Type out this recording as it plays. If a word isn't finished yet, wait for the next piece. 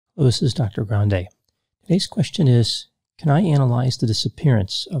Hello, this is Dr. Grande. Today's question is, can I analyze the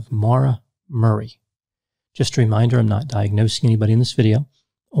disappearance of Maura Murray? Just a reminder, I'm not diagnosing anybody in this video,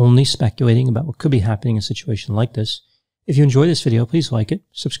 only speculating about what could be happening in a situation like this. If you enjoy this video, please like it,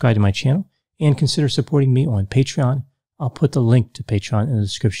 subscribe to my channel, and consider supporting me on Patreon. I'll put the link to Patreon in the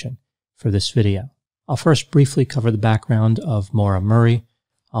description for this video. I'll first briefly cover the background of Maura Murray.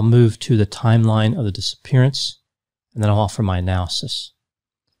 I'll move to the timeline of the disappearance, and then I'll offer my analysis.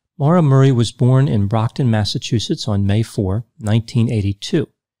 Maura Murray was born in Brockton, Massachusetts on May 4, 1982.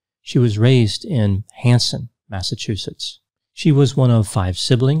 She was raised in Hanson, Massachusetts. She was one of 5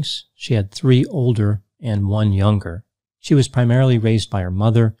 siblings. She had 3 older and 1 younger. She was primarily raised by her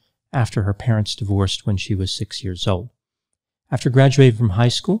mother after her parents divorced when she was 6 years old. After graduating from high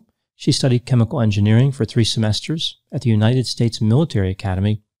school, she studied chemical engineering for 3 semesters at the United States Military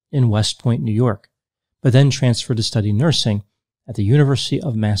Academy in West Point, New York, but then transferred to study nursing at the University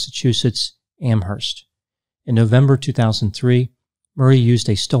of Massachusetts, Amherst. In November 2003, Murray used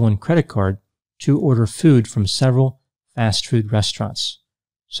a stolen credit card to order food from several fast food restaurants.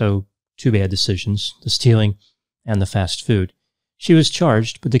 So, 2 bad decisions, the stealing and the fast food. She was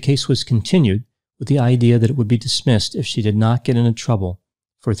charged, but the case was continued with the idea that it would be dismissed if she did not get into trouble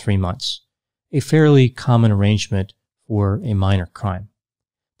for 3 months, a fairly common arrangement for a minor crime.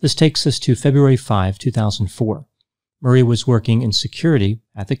 This takes us to February 5, 2004. Murray was working in security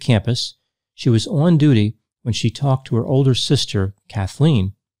at the campus. She was on duty when she talked to her older sister,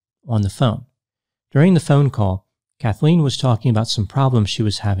 Kathleen, on the phone. During the phone call, Kathleen was talking about some problems she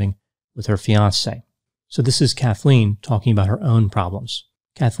was having with her fiancé. So this is Kathleen talking about her own problems.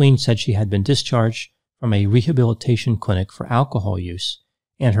 Kathleen said she had been discharged from a rehabilitation clinic for alcohol use,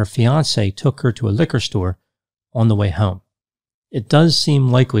 and her fiancé took her to a liquor store on the way home. It does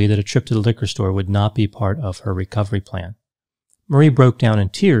seem likely that a trip to the liquor store would not be part of her recovery plan. Murray broke down in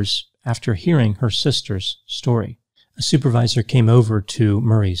tears after hearing her sister's story. A supervisor came over to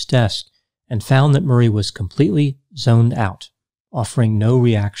Murray's desk and found that Murray was completely zoned out, offering no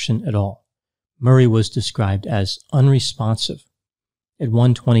reaction at all. Murray was described as unresponsive. At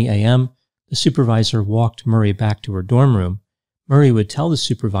 1:20 a.m., the supervisor walked Murray back to her dorm room. Murray would tell the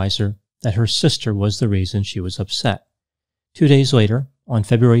supervisor that her sister was the reason she was upset. 2 days later, on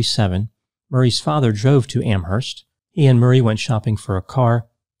February 7, Murray's father drove to Amherst. He and Murray went shopping for a car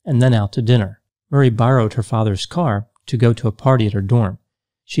and then out to dinner. Murray borrowed her father's car to go to a party at her dorm.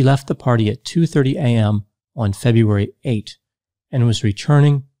 She left the party at 2:30 a.m. on February 8 and was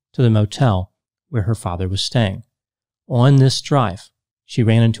returning to the motel where her father was staying. On this drive, she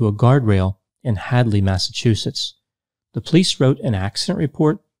ran into a guardrail in Hadley, Massachusetts. The police wrote an accident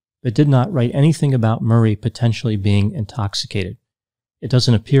report but did not write anything about Murray potentially being intoxicated. It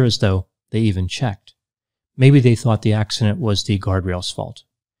doesn't appear as though they even checked. Maybe they thought the accident was the guardrail's fault.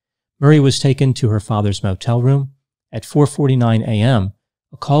 Murray was taken to her father's motel room. At 4:49 a.m.,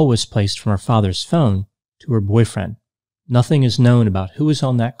 a call was placed from her father's phone to her boyfriend. Nothing is known about who was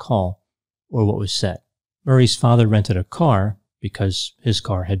on that call or what was said. Murray's father rented a car because his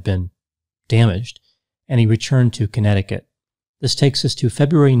car had been damaged, and he returned to Connecticut. This takes us to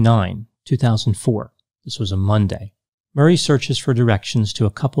February 9, 2004. This was a Monday. Murray searches for directions to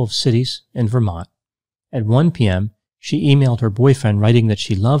a couple of cities in Vermont. At 1 p.m., she emailed her boyfriend writing that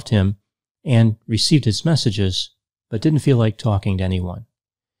she loved him and received his messages, but didn't feel like talking to anyone.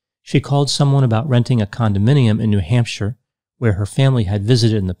 She called someone about renting a condominium in New Hampshire, where her family had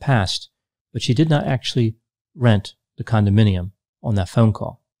visited in the past, but she did not actually rent the condominium on that phone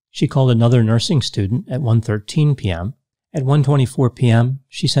call. She called another nursing student at 1:13 p.m. At 1:24 p.m.,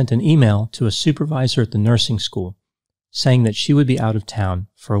 she sent an email to a supervisor at the nursing school saying that she would be out of town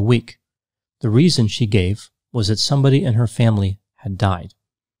for a week. The reason she gave was that somebody in her family had died.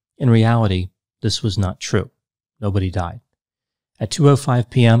 In reality, this was not true. Nobody died. At 2:05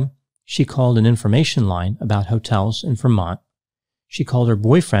 p.m., she called an information line about hotels in Vermont. She called her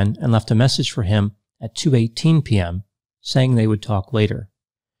boyfriend and left a message for him at 2:18 p.m. saying they would talk later.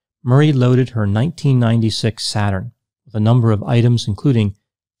 Murray loaded her 1996 Saturn with a number of items including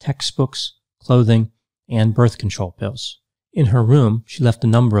textbooks, clothing, and birth control pills. In her room, she left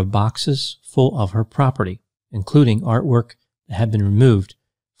a number of boxes full of her property, including artwork that had been removed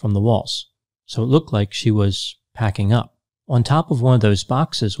from the walls. So it looked like she was packing up. On top of one of those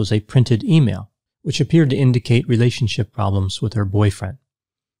boxes was a printed email, which appeared to indicate relationship problems with her boyfriend.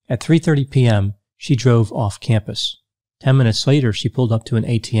 At 3:30 p.m., she drove off campus. 10 minutes later, she pulled up to an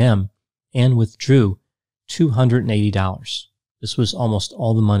ATM and withdrew $280. This was almost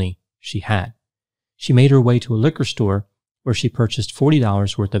all the money she had. She made her way to a liquor store where she purchased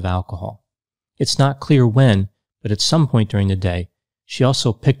 $40 worth of alcohol. It's not clear when, but at some point during the day, She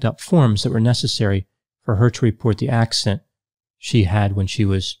also picked up forms that were necessary for her to report the accident she had when she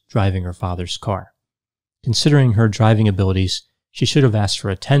was driving her father's car. Considering her driving abilities, she should have asked for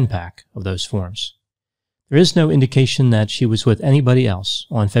a 10-pack of those forms. There is no indication that she was with anybody else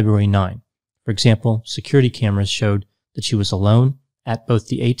on February 9. For example, security cameras showed that she was alone at both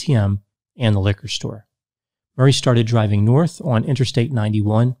the ATM and the liquor store. Murray started driving north on Interstate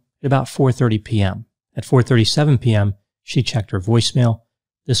 91 at about 4:30 p.m. At 4:37 p.m., she checked her voicemail.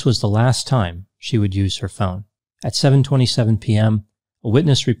 This was the last time she would use her phone. At 7:27 p.m., a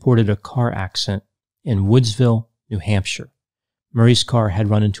witness reported a car accident in Woodsville, New Hampshire. Murray's car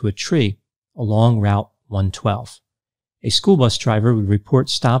had run into a tree along Route 112. A school bus driver would report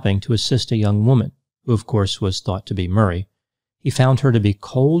stopping to assist a young woman, who of course was thought to be Murray. He found her to be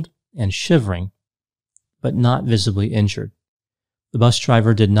cold and shivering, but not visibly injured. The bus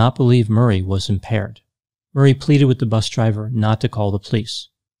driver did not believe Murray was impaired. Murray pleaded with the bus driver not to call the police.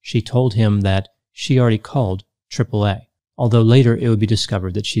 She told him that she already called AAA, although later it would be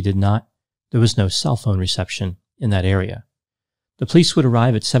discovered that she did not. There was no cell phone reception in that area. The police would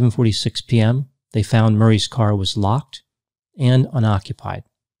arrive at 7:46 p.m. They found Murray's car was locked and unoccupied.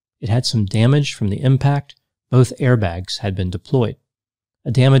 It had some damage from the impact. Both airbags had been deployed.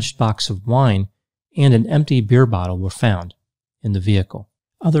 A damaged box of wine and an empty beer bottle were found in the vehicle.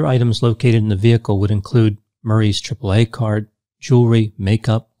 Other items located in the vehicle would include Murray's AAA card, jewelry,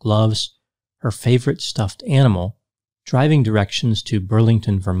 makeup, gloves, her favorite stuffed animal, driving directions to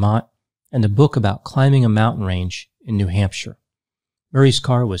Burlington, Vermont, and a book about climbing a mountain range in New Hampshire. Murray's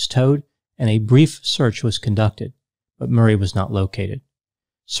car was towed, and a brief search was conducted, but Murray was not located.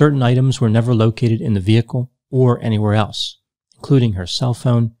 Certain items were never located in the vehicle or anywhere else, including her cell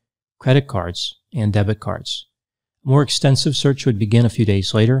phone, credit cards, and debit cards. A more extensive search would begin a few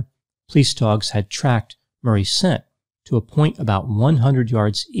days later. Police dogs had tracked Murray's scent to a point about 100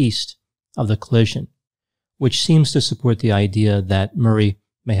 yards east of the collision, which seems to support the idea that Murray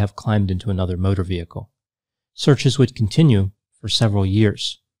may have climbed into another motor vehicle. Searches would continue for several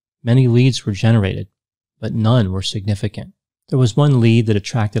years. Many leads were generated, but none were significant. There was one lead that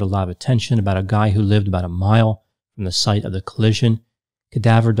attracted a lot of attention about a guy who lived about a mile from the site of the collision.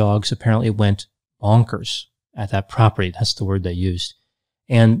 Cadaver dogs apparently went bonkers at that property. That's the word they used.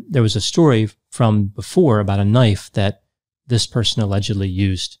 And there was a story from before about a knife that this person allegedly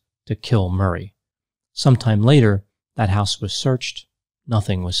used to kill Murray. Sometime later, that house was searched.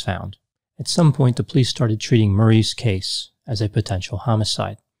 Nothing was found. At some point, the police started treating Murray's case as a potential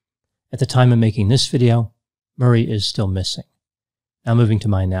homicide. At the time of making this video, Murray is still missing. Now moving to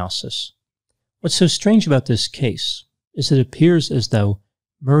my analysis. What's so strange about this case is that it appears as though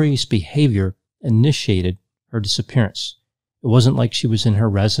Murray's behavior initiated her disappearance. It wasn't like she was in her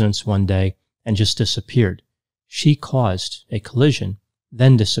residence one day and just disappeared. She caused a collision,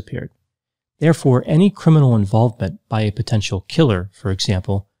 then disappeared. Therefore, any criminal involvement by a potential killer, for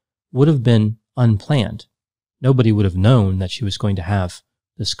example, would have been unplanned. Nobody would have known that she was going to have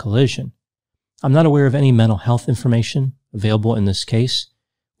this collision. I'm not aware of any mental health information available in this case.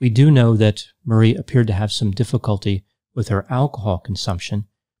 We do know that Murray appeared to have some difficulty with her alcohol consumption,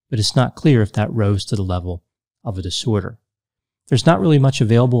 but it's not clear if that rose to the level of a disorder. There's not really much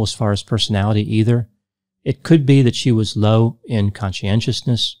available as far as personality either. It could be that she was low in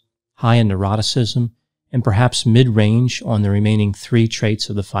conscientiousness, high in neuroticism, and perhaps mid-range on the remaining 3 traits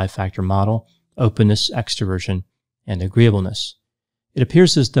of the 5-factor model: openness, extroversion, and agreeableness. It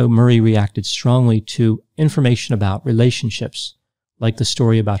appears as though Murray reacted strongly to information about relationships, like the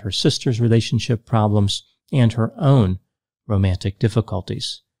story about her sister's relationship problems and her own romantic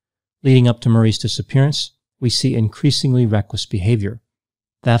difficulties. Leading up to Murray's disappearance, we see increasingly reckless behavior,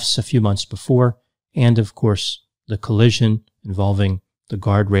 thefts a few months before, and of course, the collision involving the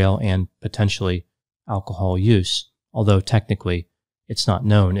guardrail and potentially alcohol use, although technically it's not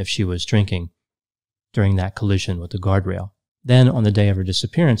known if she was drinking during that collision with the guardrail. Then, on the day of her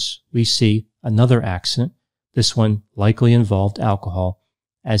disappearance, we see another accident. This one likely involved alcohol,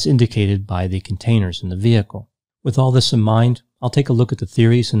 as indicated by the containers in the vehicle. With all this in mind, I'll take a look at the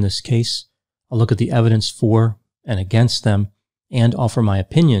theories in this case. I'll look at the evidence for and against them, and offer my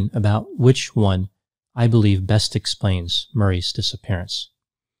opinion about which one I believe best explains Murray's disappearance.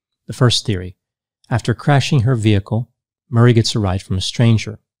 The first theory: after crashing her vehicle, Murray gets a ride from a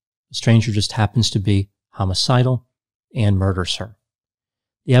stranger. The stranger just happens to be homicidal and murders her.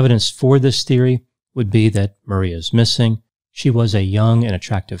 The evidence for this theory would be that Murray is missing. She was a young and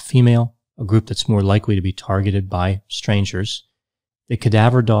attractive female, a group that's more likely to be targeted by strangers. The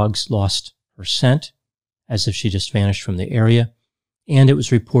cadaver dogs lost her scent, as if she just vanished from the area, and it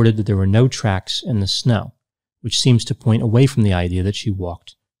was reported that there were no tracks in the snow, which seems to point away from the idea that she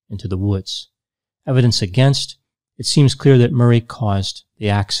walked into the woods. Evidence against, it seems clear that Murray caused the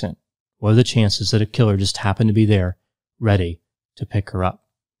accident. What are the chances that a killer just happened to be there, ready to pick her up?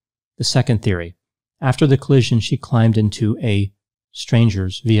 The second theory, after the collision, she climbed into a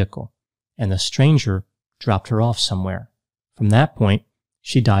stranger's vehicle, and the stranger dropped her off somewhere. From that point,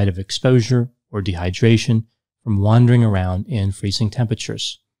 she died of exposure or dehydration from wandering around in freezing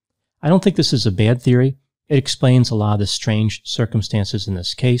temperatures. I don't think this is a bad theory. It explains a lot of the strange circumstances in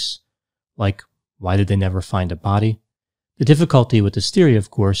this case, like why did they never find a body? The difficulty with this theory, of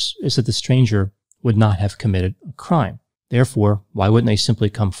course, is that the stranger would not have committed a crime. Therefore, why wouldn't they simply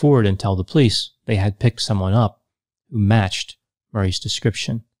come forward and tell the police they had picked someone up who matched Murray's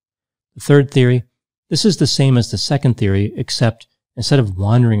description? The third theory, this is the same as the second theory, except instead of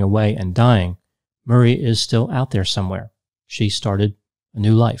wandering away and dying, Murray is still out there somewhere. She started a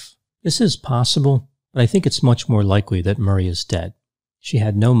new life. This is possible, but I think it's much more likely that Murray is dead. She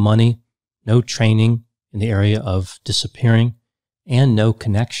had no money, no training in the area of disappearing, and no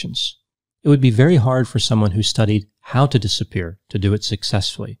connections. It would be very hard for someone who studied how to disappear to do it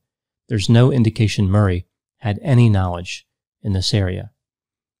successfully. There's no indication Murray had any knowledge in this area.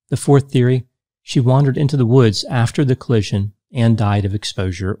 The fourth theory, she wandered into the woods after the collision and died of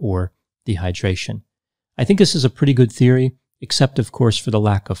exposure or dehydration. I think this is a pretty good theory, except of course for the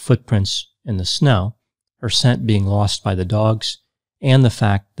lack of footprints in the snow, her scent being lost by the dogs, and the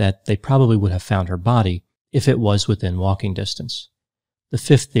fact that they probably would have found her body if it was within walking distance. The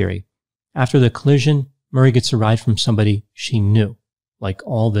fifth theory, after the collision, Murray gets a ride from somebody she knew, like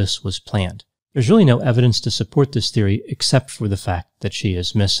all this was planned. There's really no evidence to support this theory except for the fact that she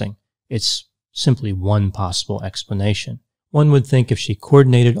is missing. It's simply one possible explanation. One would think if she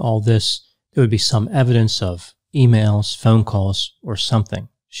coordinated all this, there would be some evidence of emails, phone calls, or something.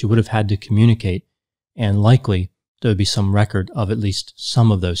 She would have had to communicate, and likely there would be some record of at least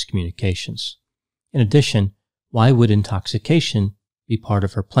some of those communications. In addition, why would intoxication be part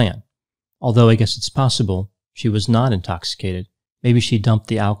of her plan? Although I guess it's possible she was not intoxicated. Maybe she dumped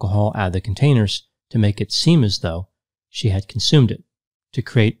the alcohol out of the containers to make it seem as though she had consumed it, to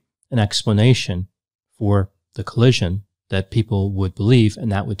create an explanation for the collision that people would believe,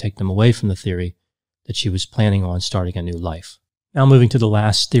 and that would take them away from the theory that she was planning on starting a new life. Now moving to the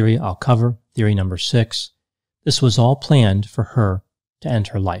last theory I'll cover, theory number 6. This was all planned for her to end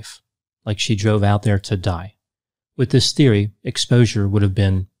her life, like she drove out there to die. With this theory, exposure would have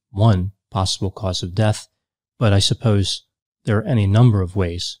been one possible cause of death, but I suppose there are any number of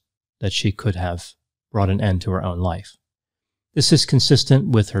ways that she could have brought an end to her own life. This is consistent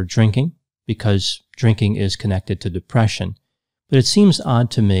with her drinking, because drinking is connected to depression, but it seems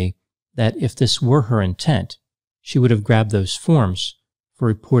odd to me that if this were her intent, she would have grabbed those forms for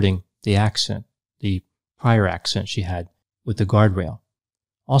reporting the accident, the prior accident she had with the guardrail.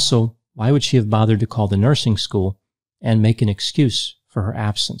 Also, why would she have bothered to call the nursing school and make an excuse for her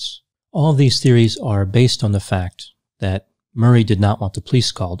absence? All of these theories are based on the fact that Murray did not want the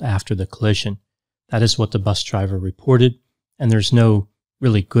police called after the collision. That is what the bus driver reported, and there's no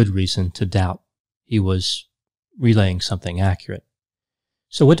really good reason to doubt he was relaying something accurate.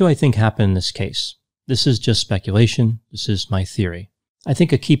 So what do I think happened in this case? This is just speculation. This is my theory. I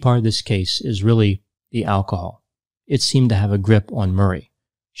think a key part of this case is really the alcohol. It seemed to have a grip on Murray.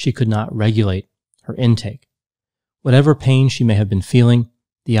 She could not regulate her intake. Whatever pain she may have been feeling,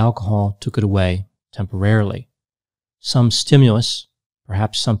 the alcohol took it away temporarily. Some stimulus,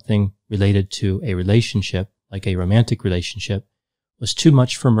 perhaps something related to a relationship, like a romantic relationship, was too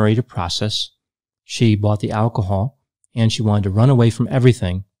much for Murray to process. She bought the alcohol, and she wanted to run away from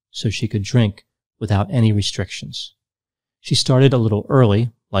everything so she could drink without any restrictions. She started a little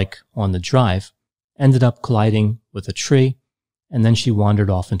early, like on the drive, ended up colliding with a tree, and then she wandered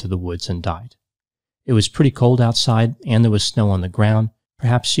off into the woods and died. It was pretty cold outside, and there was snow on the ground.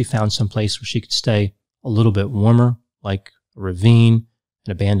 Perhaps she found some place where she could stay a little bit warmer, like a ravine,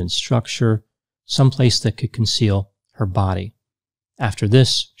 an abandoned structure, some place that could conceal her body. After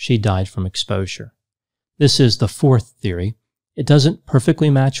this, she died from exposure. This is the fourth theory. It doesn't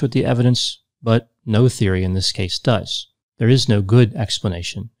perfectly match with the evidence, but no theory in this case does. There is no good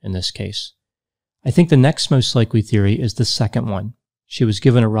explanation in this case. I think the next most likely theory is the second one. She was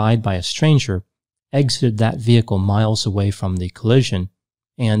given a ride by a stranger, exited that vehicle miles away from the collision,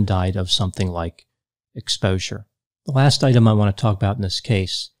 and died of something like exposure. The last item I want to talk about in this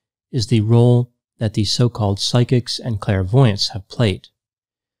case is the role that the so-called psychics and clairvoyants have played.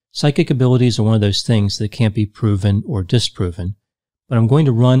 Psychic abilities are one of those things that can't be proven or disproven, but I'm going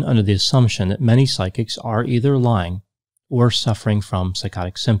to run under the assumption that many psychics are either lying or suffering from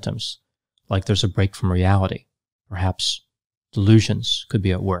psychotic symptoms, like there's a break from reality. Perhaps delusions could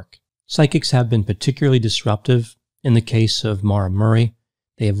be at work. Psychics have been particularly disruptive in the case of Maura Murray.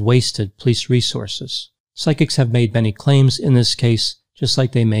 They have wasted police resources. Psychics have made many claims in this case, just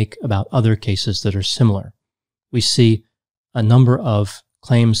like they make about other cases that are similar. We see a number of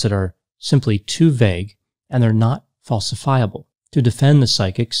claims that are simply too vague, and they're not falsifiable. To defend the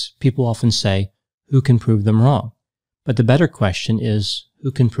psychics, people often say, who can prove them wrong? But the better question is,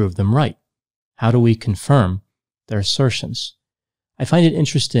 who can prove them right? How do we confirm their assertions? I find it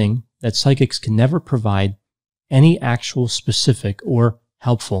interesting that psychics can never provide any actual specific or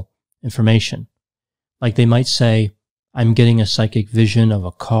helpful information. Like they might say, I'm getting a psychic vision of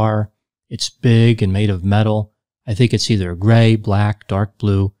a car. It's big and made of metal. I think it's either gray, black, dark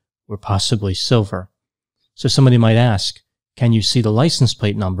blue, or possibly silver. So somebody might ask, can you see the license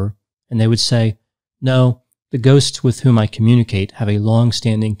plate number? And they would say, no, the ghosts with whom I communicate have a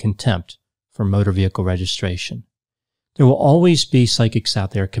long-standing contempt for motor vehicle registration. There will always be psychics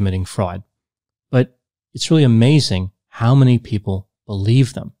out there committing fraud, but it's really amazing how many people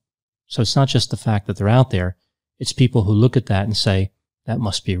believe them. So it's not just the fact that they're out there, it's people who look at that and say, that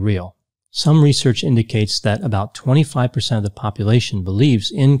must be real. Some research indicates that about 25% of the population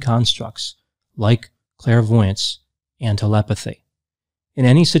believes in constructs like clairvoyance and telepathy. In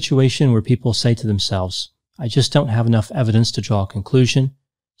any situation where people say to themselves, I just don't have enough evidence to draw a conclusion,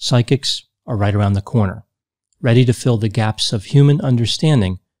 psychics are right around the corner, ready to fill the gaps of human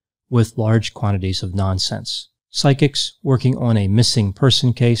understanding with large quantities of nonsense. Psychics working on a missing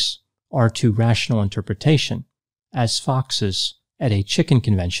person case are to rational interpretation, as foxes at a chicken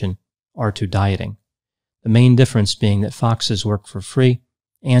convention are to dieting. The main difference being that foxes work for free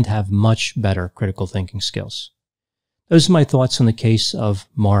and have much better critical thinking skills. Those are my thoughts on the case of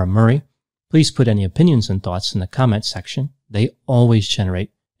Maura Murray. Please put any opinions and thoughts in the comment section. They always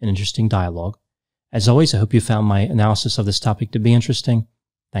generate an interesting dialogue. As always, I hope you found my analysis of this topic to be interesting.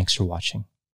 Thanks for watching.